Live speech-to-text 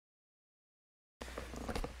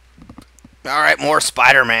Alright, more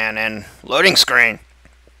Spider-Man and loading screen.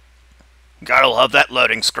 Gotta love that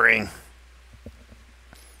loading screen.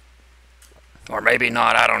 Or maybe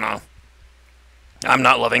not, I don't know. I'm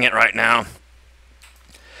not loving it right now.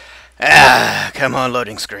 Ah, come on,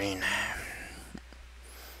 loading screen.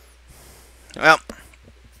 Well,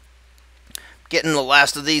 getting the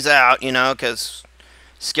last of these out, you know, because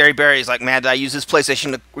Scary Barry's like mad that I use his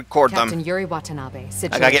PlayStation to record Captain them. Yuri Watanabe, I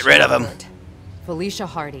gotta get rid of him. Felicia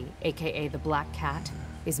Hardy, aka the Black Cat,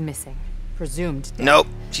 is missing. Presumed dead. Nope,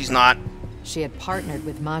 she's not. She had partnered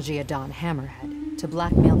with Magia Don Hammerhead to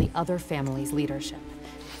blackmail the other family's leadership.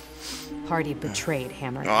 Hardy betrayed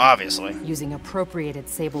Hammerhead. Well, obviously. Using appropriated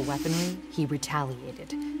Sable weaponry, he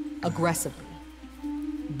retaliated. Aggressively.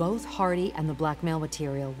 Both Hardy and the blackmail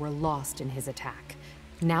material were lost in his attack.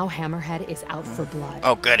 Now Hammerhead is out for blood.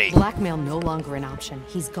 Oh, goody. Blackmail no longer an option.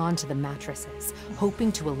 He's gone to the mattresses,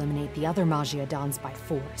 hoping to eliminate the other Magia Dons by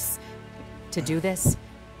force. To do this,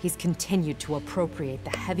 he's continued to appropriate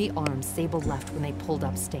the heavy arms Sable left when they pulled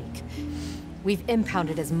up stake. We've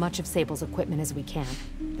impounded as much of Sable's equipment as we can,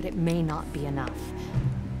 but it may not be enough.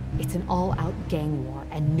 It's an all-out gang war,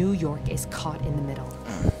 and New York is caught in the middle.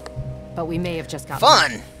 But we may have just got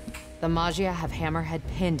fun. The Magia have Hammerhead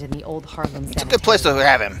pinned in the old Harlem cemetery. It's a good place to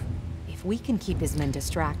have him. If we can keep his men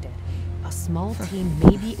distracted, a small team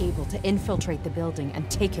may be able to infiltrate the building and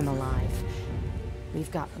take him alive.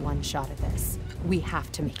 We've got one shot at this. We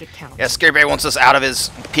have to make it count. Yeah, Scary Barry wants us out of his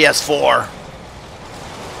PS4.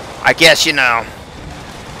 I guess, you know.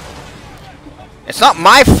 It's not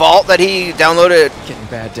my fault that he downloaded Getting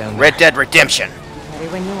bad down there. Red Dead Redemption. Ready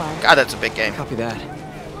when you are. God, that's a big game. Copy that.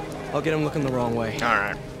 I'll get him looking the wrong way.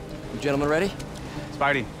 Alright. You gentlemen ready?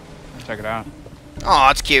 Spidey, check it out. Oh,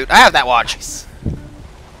 it's cute. I have that watch.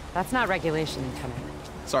 That's not regulation incoming.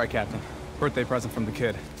 Sorry, Captain. Birthday present from the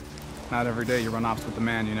kid. Not every day you run ops with the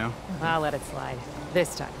man, you know? I'll let it slide.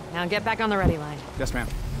 This time. Now get back on the ready line. Yes, ma'am.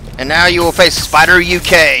 And now you will face Spider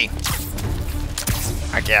UK.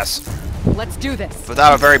 I guess. Let's do this.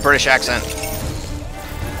 Without a very British accent.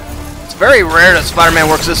 It's very rare that Spider-Man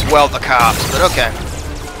works this well with the cops, but okay.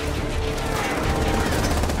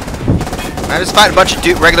 I just fight a bunch of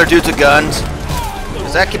regular dudes with guns.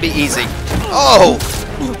 Because that could be easy. Oh!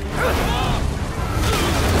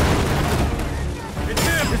 It's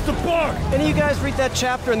him! It's the bar! Any of you guys read that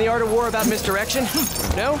chapter in The Art of War about misdirection?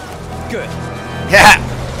 No? Good. Yeah!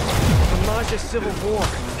 The Magia Civil War.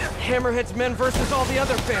 Hammerhead's men versus all the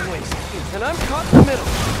other families. And I'm caught in the middle.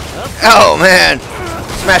 Oh, man.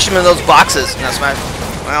 Smash him in those boxes. Not smash.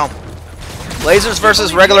 Well. Lasers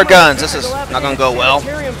versus regular guns. This is not going to go well.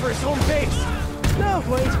 For his home base. No,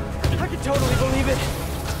 wait. I can totally believe it.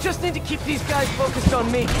 Just need to keep these guys focused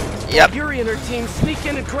on me. Yep. Yuri and her team sneak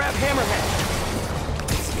in and grab Hammerhead.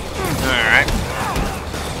 Alright.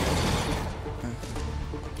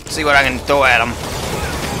 See what I can throw at him.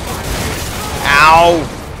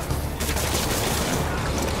 Ow!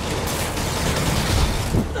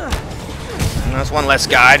 That's one less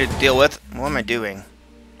guy to deal with. What am I doing?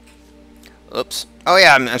 Oops. Oh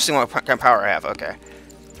yeah, I'm seeing what kind of power I have. Okay.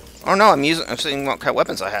 Oh no, I'm seeing what kind of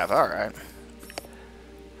weapons I have. Alright.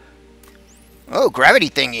 Oh, gravity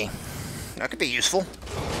thingy. That could be useful.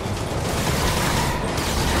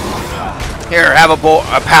 Here, have a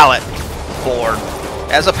pallet board.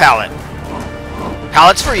 As a pallet.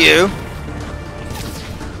 Pallets for you.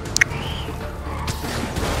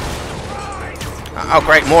 Oh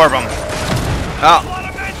great, more of them. Oh.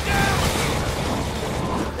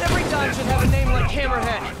 Every time should have a name like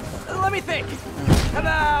Hammerhead. Let me think. How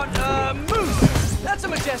about, Moose? That's a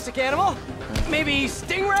majestic animal. Maybe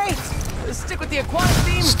Stingray? Stick with the aquatic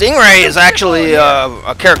theme. Stingray is actually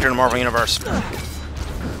a character in the Marvel Universe.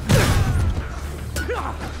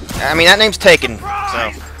 I mean, that name's taken.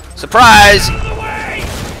 So, surprise!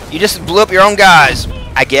 You just blew up your own guys.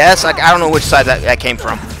 I guess. I don't know which side that came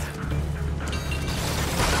from.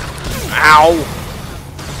 Ow!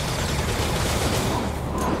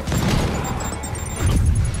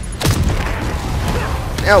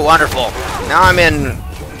 Oh, wonderful. Now I'm in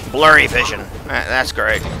blurry vision. That's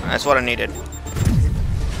great. That's what I needed.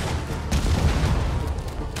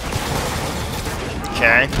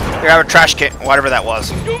 Okay. Here, I have a trash can, whatever that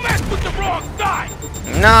was. You messed with the wrong guy!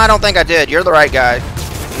 No, I don't think I did. You're the right guy.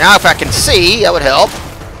 Now, if I can see, that would help.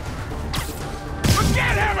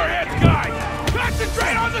 Forget Hammerhead, guy!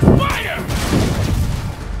 Concentrate on the spider!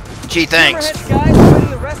 Gee, thanks. Hammerhead's guys fighting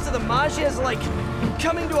the rest of the Magia is like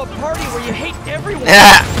coming to a party where you hate everyone.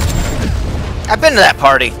 Yeah. I've been to that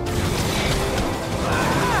party.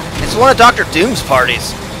 It's one of Dr. Doom's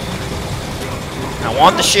parties. I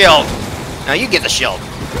want the shield. Now you get the shield. We've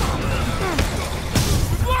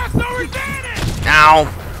lost our Ow.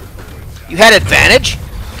 You had advantage?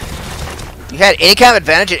 You had any kind of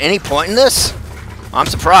advantage at any point in this? I'm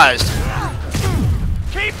surprised.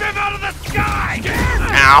 Keep him out of the sky!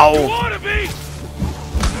 Ow. You wanna be?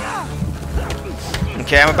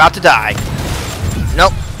 Okay, I'm about to die.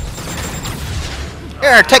 Nope.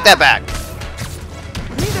 Here, take that back.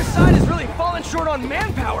 Neither side has really fallen short on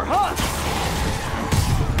manpower, huh?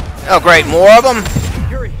 Oh, great. More of them?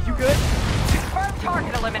 Yuri, you good? Confirmed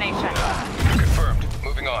target elimination. Confirmed.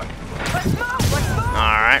 Moving on. Let's move! Let's move!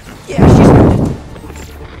 Alright. Yeah, she's...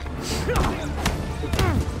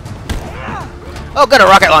 Oh, good, a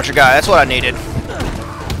rocket launcher guy. That's what I needed.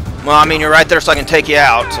 Well, I mean, you're right there so I can take you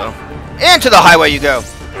out, so... Into the highway you go.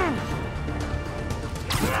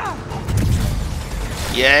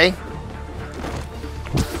 Yay.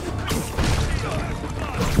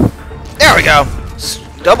 There we go.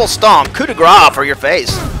 Double stomp. Coup de grace for your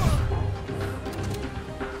face.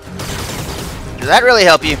 Did that really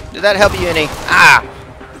help you? Did that help you any? Ah!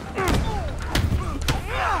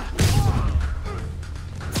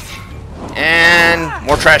 And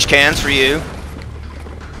more trash cans for you.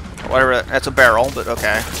 Whatever, that's a barrel, but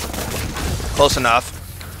okay. Close enough.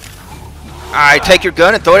 Alright, take your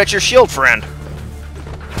gun and throw it at your shield friend.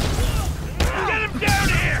 Get him down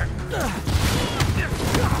here!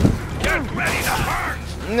 Get ready to hurt!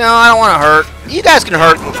 No, I don't want to hurt. You guys can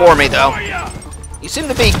hurt for me, though. You seem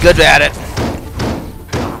to be good at it.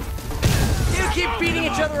 You keep beating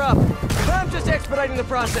each other up. I'm just expediting the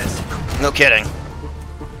process. No kidding.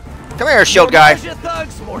 Come here, shield guy. More Magia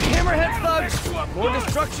thugs, more hammerhead thugs, more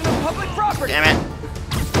destruction of public property. Damn it.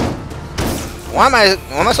 Why am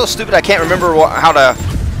I so stupid I can't remember how to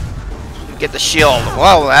get the shield?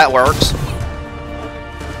 Well, that works.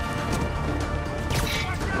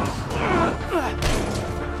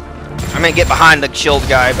 I mean, get behind the shield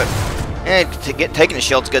guy, but taking the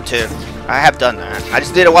shield's good too. I have done that. I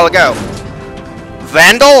just did it a while ago.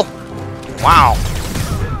 Vandal? Wow.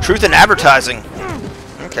 Truth in advertising.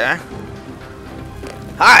 Okay.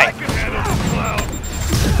 Hi.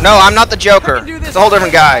 No, I'm not the Joker. It's a whole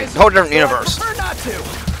different guy. It's a whole different universe.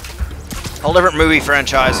 Whole different movie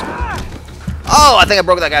franchise. Oh, I think I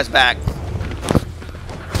broke that guy's back.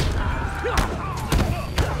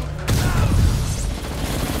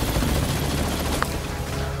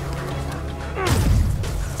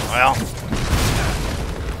 Well.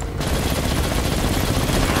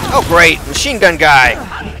 Oh, great. Machine gun guy.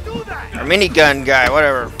 Or minigun guy,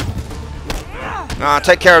 whatever.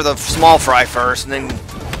 Take care of the small fry first, and then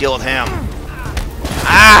deal with him.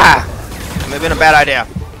 Ah! May have been a bad idea.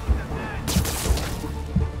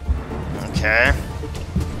 Okay.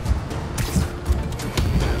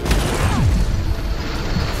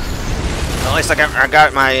 Well, at least I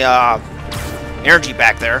got my energy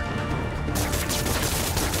back there.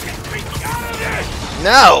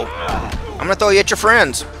 No! I'm gonna throw you at your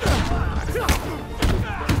friends.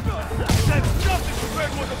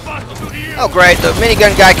 Oh, great. The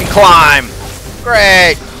minigun guy can climb.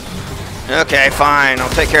 Great. Okay, fine. I'll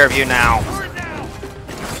take care of you now.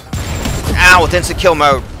 Ow, with instant kill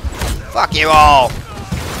mode. Fuck you all.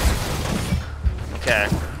 Okay.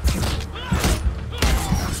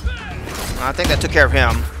 I think that took care of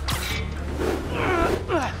him.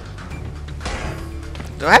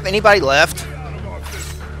 Do I have anybody left?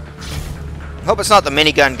 Hope it's not the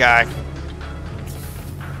minigun guy.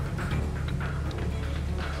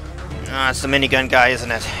 It's the minigun guy,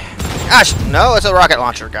 isn't it? Gosh, no, it's a rocket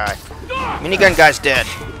launcher guy. Minigun guy's dead.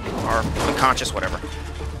 Or unconscious, whatever.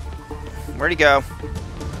 Where'd he go?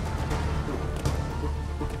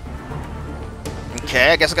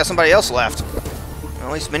 Okay, I guess I got somebody else left. Well,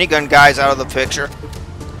 at least minigun guy's out of the picture.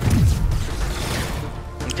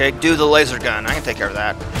 Okay, do the laser gun. I can take care of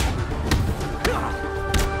that.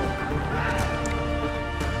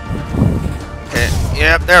 Okay,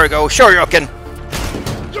 yep, there we go. Shoryuken.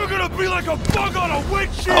 You're gonna be like a bug on a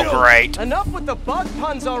windshield! Oh, great. Enough with the bug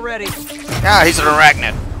puns already. Ah, he's an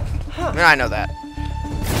arachnid. Yeah, I know that.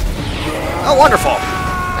 Oh, wonderful.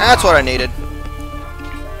 That's what I needed.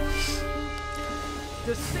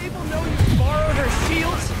 Does Sable know you borrowed her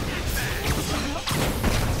shields?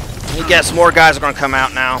 You guess more guys are going to come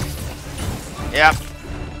out now. Yep.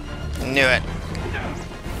 Knew it.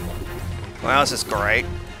 Well, this is great.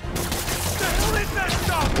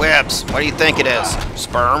 Webs. What do you think it is?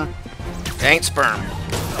 Sperm? It ain't sperm.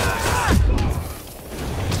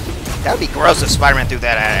 That would be gross if Spider-Man threw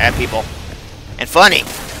that at people. And funny.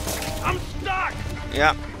 I'm stuck!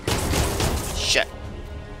 Yep. Shit.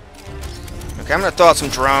 Okay, I'm going to throw out some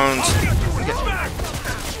drones.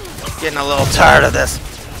 Getting a little tired of this.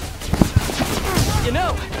 You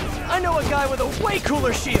know, I know a guy with a way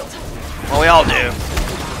cooler shield. Well, we all do.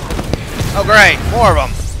 Oh, great. More of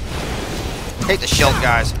them. Hate the shield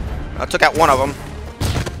guys. I took out one of them.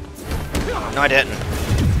 No, I didn't.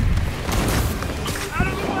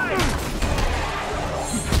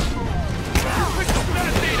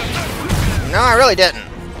 No, I really didn't.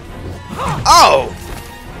 Oh!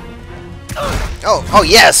 Oh,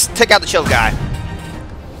 yes! Take out the shield guy.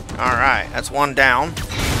 Alright, that's one down.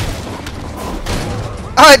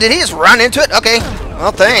 Oh, did he just run into it? Okay.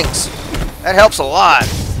 Well, thanks. That helps a lot.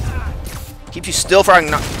 Keeps you still for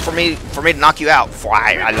me to knock you out.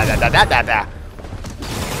 Alright,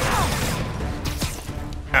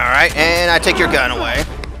 and I take your gun away.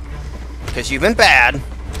 Because you've been bad.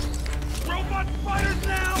 Robot spiders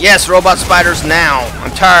now! Yes, robot spiders now.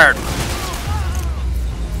 I'm tired.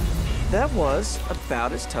 That was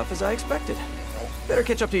about as tough as I expected. Better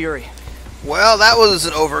catch up to Yuri. Well, that was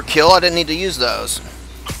an overkill. I didn't need to use those.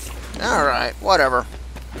 Alright, whatever.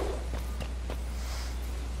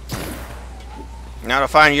 Now to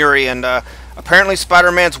find Yuri, and apparently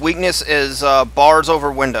Spider-Man's weakness is bars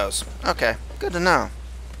over windows. Okay, good to know.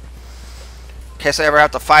 In case I ever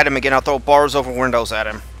have to fight him again, I'll throw bars over windows at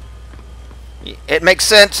him. It makes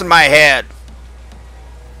sense in my head.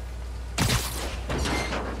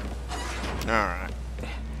 Alright.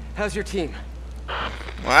 How's your team?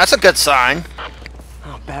 Well, that's a good sign.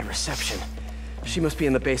 Oh, bad reception. She must be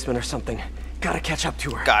in the basement or something. Gotta catch up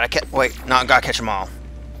to her. Gotta catch them all.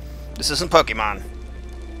 This isn't Pokemon.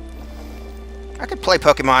 I could play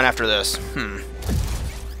Pokemon after this.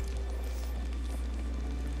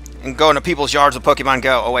 And go into people's yards with Pokemon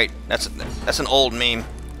Go. Oh wait, that's an old meme.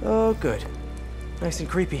 Oh, good. Nice and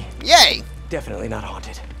creepy. Yay! Definitely not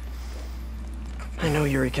haunted. I know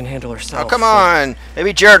Yuri can handle herself. Oh, come on!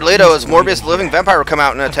 Maybe Jared Leto as Morbius the Living Vampire will come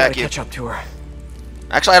out and attack you. Catch up to her.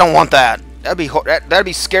 Actually, I don't want that. That'd be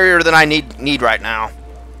scarier than I need right now.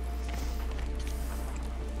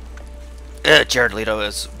 Jared Leto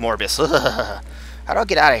is Morbius. How do I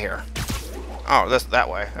get out of here? Oh, that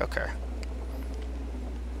way. Okay.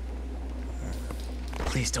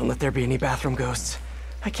 Please don't let there be any bathroom ghosts.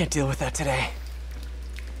 I can't deal with that today.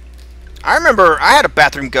 I remember I had a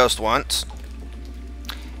bathroom ghost once.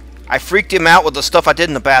 I freaked him out with the stuff I did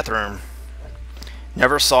in the bathroom.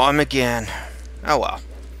 Never saw him again. Oh well.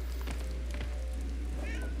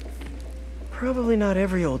 Probably not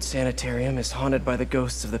every old sanitarium is haunted by the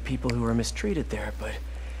ghosts of the people who were mistreated there, but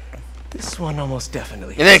this one almost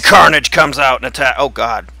definitely And then Carnage comes out and attack. Oh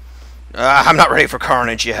god. I'm not ready for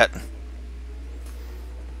Carnage yet.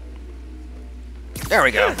 There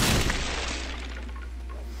we go.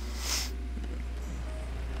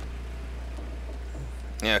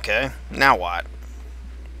 Okay, now what?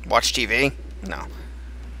 Watch TV? No.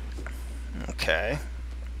 Okay.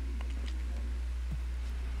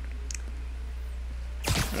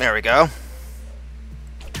 There we go.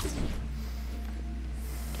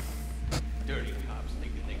 Dirty cops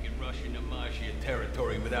thinking they can rush into Magia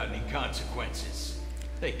territory without any consequences.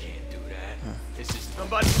 They can't do that. This is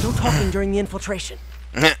somebody. No talking during the infiltration.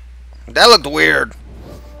 That looked weird.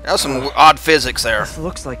 That was some odd physics there. This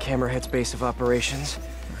looks like Hammerhead's base of operations,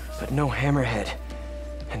 but no Hammerhead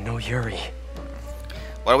and no Yuri.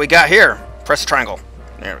 What do we got here? Press triangle.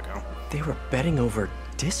 There we go. They were betting over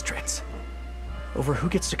districts. Over who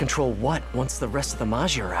gets to control what once the rest of the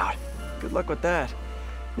Magia are out. Good luck with that.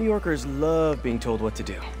 New Yorkers love being told what to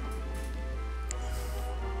do.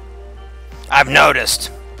 I've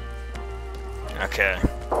noticed. Okay.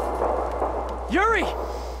 Yuri!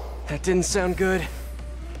 That didn't sound good.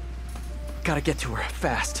 Gotta get to her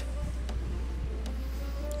fast.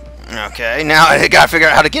 Okay, now I gotta figure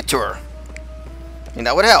out how to get to her. And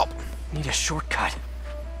that would help. Need a shortcut.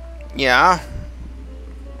 Yeah.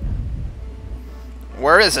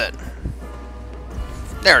 Where is it?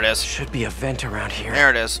 There it is. Should be a vent around here. There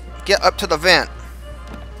it is. Get up to the vent.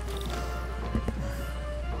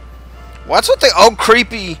 What's with the old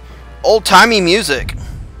creepy, old-timey music?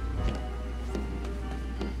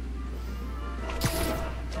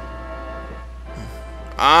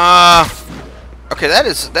 Okay, that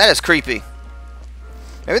is creepy.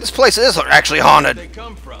 Maybe this place is actually haunted. Where they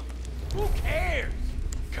come from? Who cares?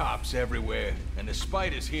 Cops everywhere, and the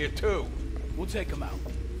spider's here too. We'll take them out.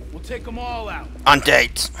 We'll take them all out. On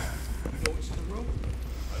dates. Go into the room.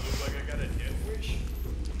 I look like I got a death wish.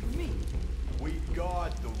 Me. We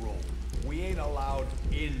guard the room. We ain't allowed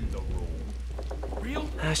in the room. Real?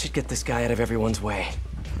 I should get this guy out of everyone's way.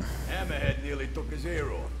 Hammerhead nearly took his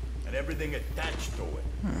ear off, and everything attached to it.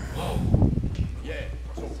 Oh. Yeah,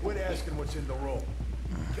 so quit asking what's in the room.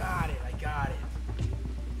 Got it, I got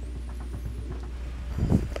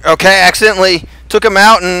it. Okay, accidentally took him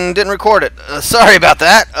out and didn't record it. Sorry about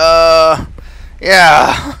that.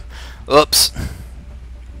 Yeah. Oops.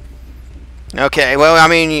 Okay, well, I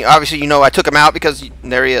mean, obviously you know I took him out because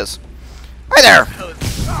there he is. Hi there.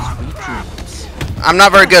 I'm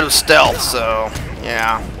not very good with stealth, so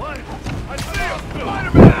yeah.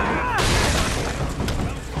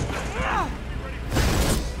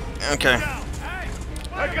 Okay.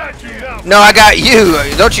 No, I got you.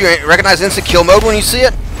 Don't you recognize instant kill mode when you see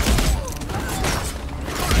it?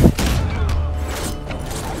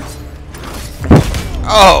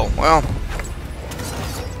 Oh, well.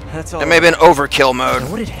 That's all. It may have been overkill mode.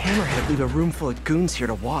 What did Hammerhead leave a room full of goons here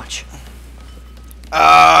to watch?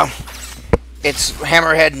 It's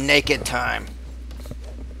Hammerhead naked time.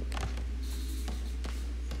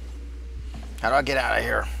 How do I get out of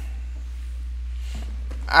here?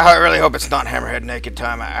 I really hope it's not Hammerhead naked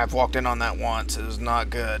time. I've walked in on that once. It was not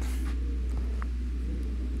good.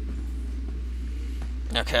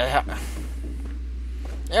 Okay.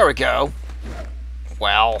 There we go.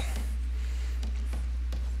 Well.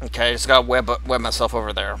 Okay, just gotta web myself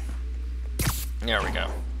over there. There we go.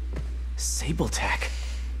 Sable tech?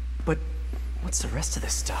 But what's the rest of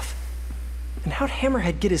this stuff? And how'd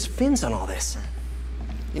Hammerhead get his fins on all this?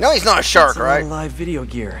 You know he's not a shark, right? Live video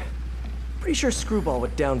gear. Pretty sure Screwball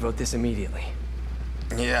would downvote this immediately.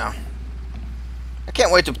 Yeah. I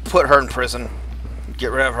can't wait to put her in prison. Get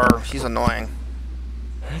rid of her. She's annoying.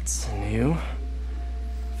 That's new.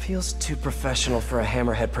 Feels too professional for a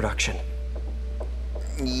Hammerhead production.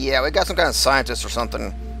 Yeah, we got some kind of scientist or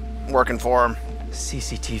something working for him.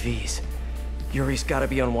 CCTVs. Yuri's gotta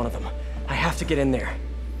be on one of them. I have to get in there.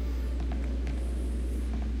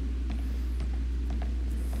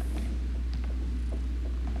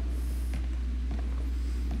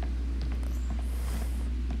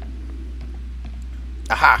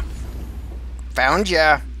 Aha! Found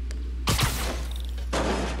ya!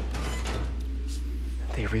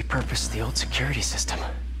 They repurposed the old security system.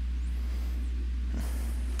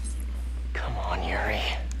 Come on, Yuri.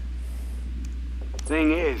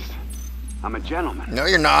 Thing is, I'm a gentleman. No,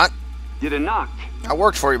 you're not. You'd have knocked. I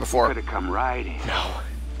worked for you before. Could have come right in. No.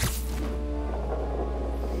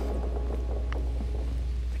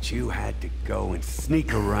 But you had to go and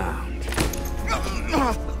sneak around.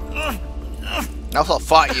 I also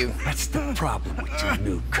fought you. That's the problem with you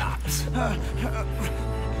new cops.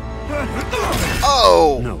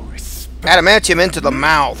 Oh! No respect. Adamantium into the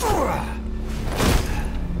mouth.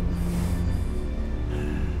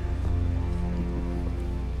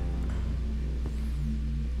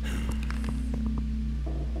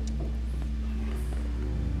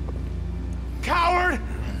 Coward!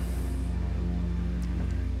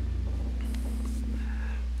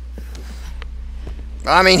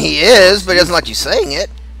 I mean, he is, but he doesn't like you saying it.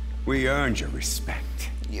 We earned your respect.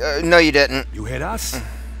 No, you didn't. You hit us,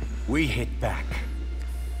 we hit back.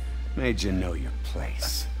 Made you know your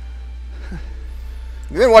place.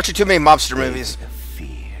 You've been watching too many mobster movies. The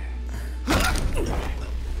fear.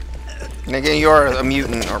 And again, you're a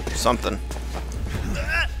mutant or something.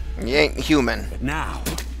 You ain't human. But now,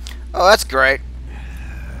 Oh, that's great.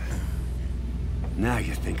 now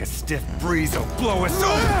you think a stiff breeze will blow us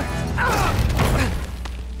over?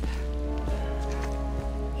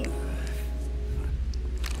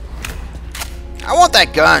 I want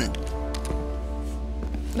that gun.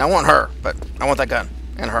 I want her, but I want that gun.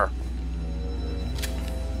 And her.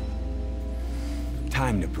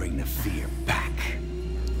 Time to bring the fear back.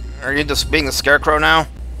 Are you just being the scarecrow now?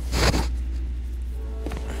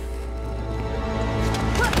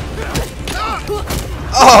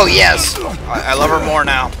 Oh, yes! I love her more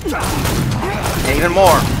now. Even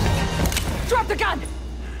more. Drop the gun!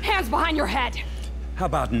 Hands behind your head! How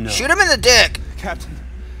about no? Shoot him in the dick! Captain,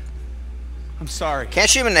 I'm sorry. Can't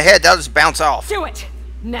shoot him in the head, that'll just bounce off. Do it!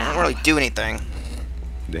 Now! Don't really do anything.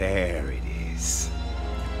 There it is.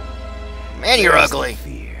 Man, you're There's the ugly.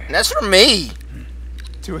 fear. And that's for me.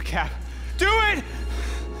 Do it, Cap. Do it!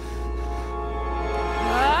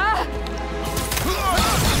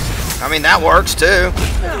 I mean, that works too.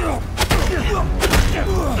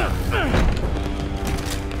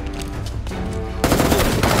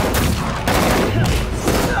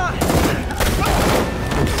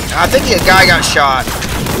 I think a guy got shot.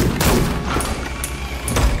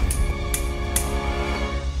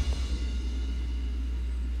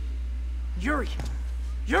 Yuri!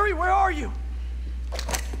 Yuri, where are you?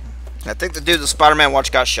 I think the dude the Spider-Man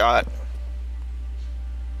watch got shot.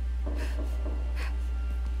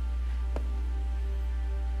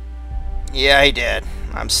 Yeah, he did.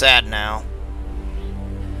 I'm sad now.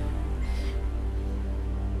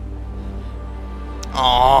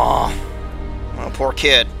 Aww. Oh, poor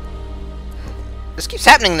kid. This keeps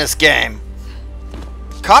happening in this game.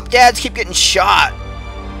 Cop dads keep getting shot.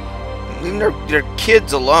 Leaving their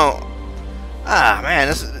kids alone. Ah, man,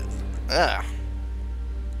 this is...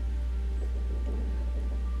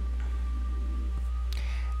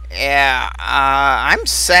 Yeah, I'm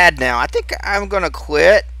sad now. I think I'm gonna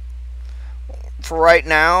quit for right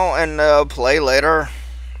now and play later.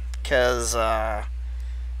 Because, yeah...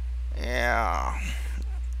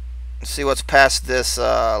 see what's past this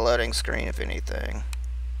loading screen, if anything.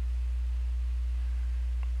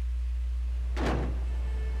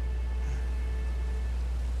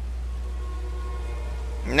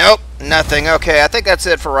 Nope, nothing. Okay, I think that's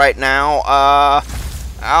it for right now.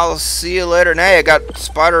 I'll see you later. Hey, I got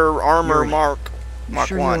spider armor Yuri, Mark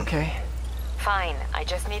sure 1. you're okay? Fine. I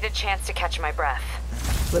just need a chance to catch my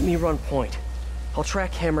breath. Let me run point. I'll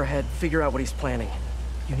track Hammerhead, figure out what he's planning.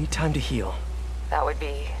 You need time to heal. That would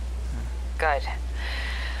be good.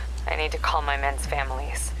 I need to call my men's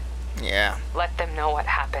families. Yeah. Let them know what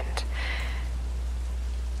happened.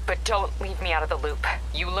 But don't leave me out of the loop.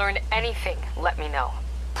 You learn anything, let me know.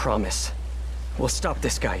 Promise. We'll stop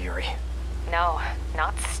this guy, Yuri. No,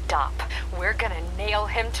 not stop. We're gonna nail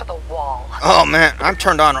him to the wall. Oh man, I'm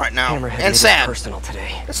turned on right now. Hammerhead made And it sad. personal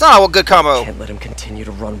today. It's not a good combo. Can't let him continue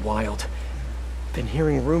to run wild. Been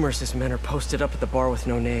hearing rumors his men are posted up at the bar with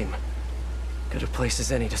no name. Good a place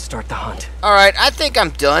as any to start the hunt. All right, I think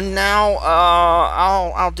I'm done now.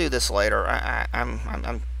 I'll do this later.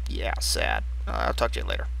 I'm yeah, sad. I'll talk to you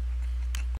later.